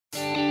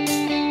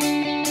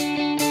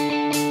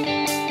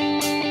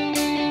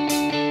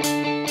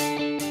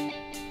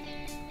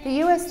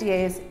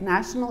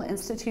National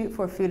Institute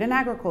for Food and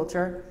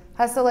Agriculture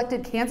has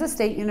selected Kansas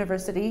State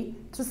University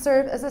to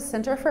serve as a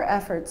center for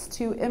efforts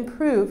to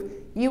improve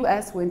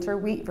U.S. winter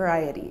wheat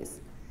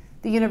varieties.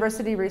 The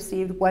university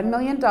received $1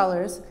 million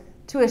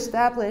to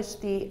establish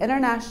the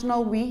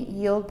International Wheat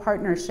Yield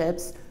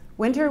Partnership's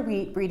Winter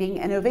Wheat Breeding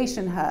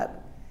Innovation Hub.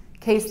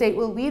 K-State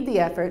will lead the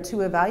effort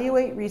to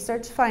evaluate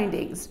research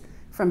findings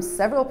from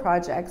several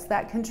projects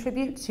that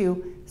contribute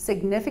to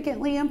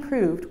significantly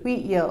improved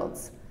wheat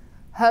yields.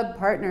 Hub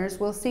partners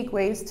will seek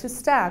ways to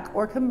stack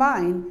or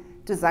combine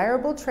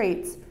desirable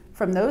traits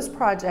from those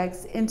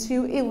projects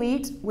into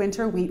elite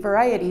winter wheat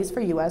varieties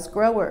for U.S.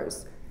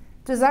 growers.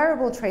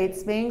 Desirable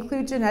traits may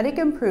include genetic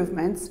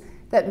improvements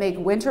that make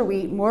winter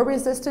wheat more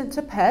resistant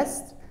to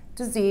pests,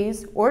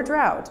 disease, or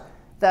drought,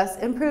 thus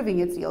improving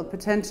its yield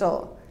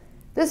potential.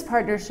 This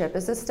partnership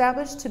is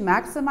established to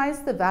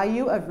maximize the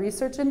value of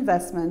research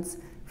investments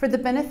for the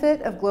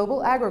benefit of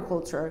global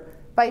agriculture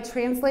by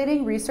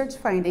translating research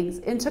findings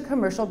into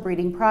commercial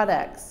breeding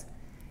products.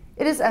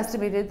 It is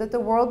estimated that the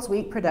world's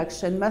wheat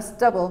production must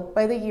double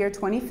by the year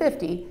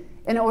 2050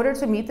 in order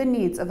to meet the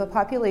needs of a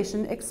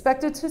population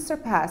expected to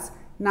surpass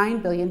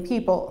 9 billion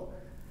people.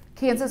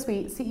 Kansas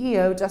Wheat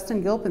CEO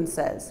Justin Gilpin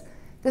says,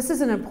 "This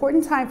is an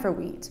important time for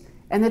wheat,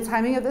 and the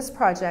timing of this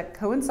project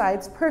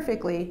coincides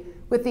perfectly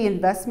with the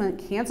investment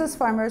Kansas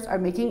farmers are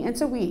making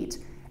into wheat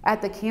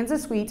at the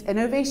Kansas Wheat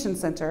Innovation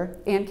Center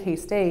and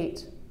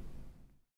K-State."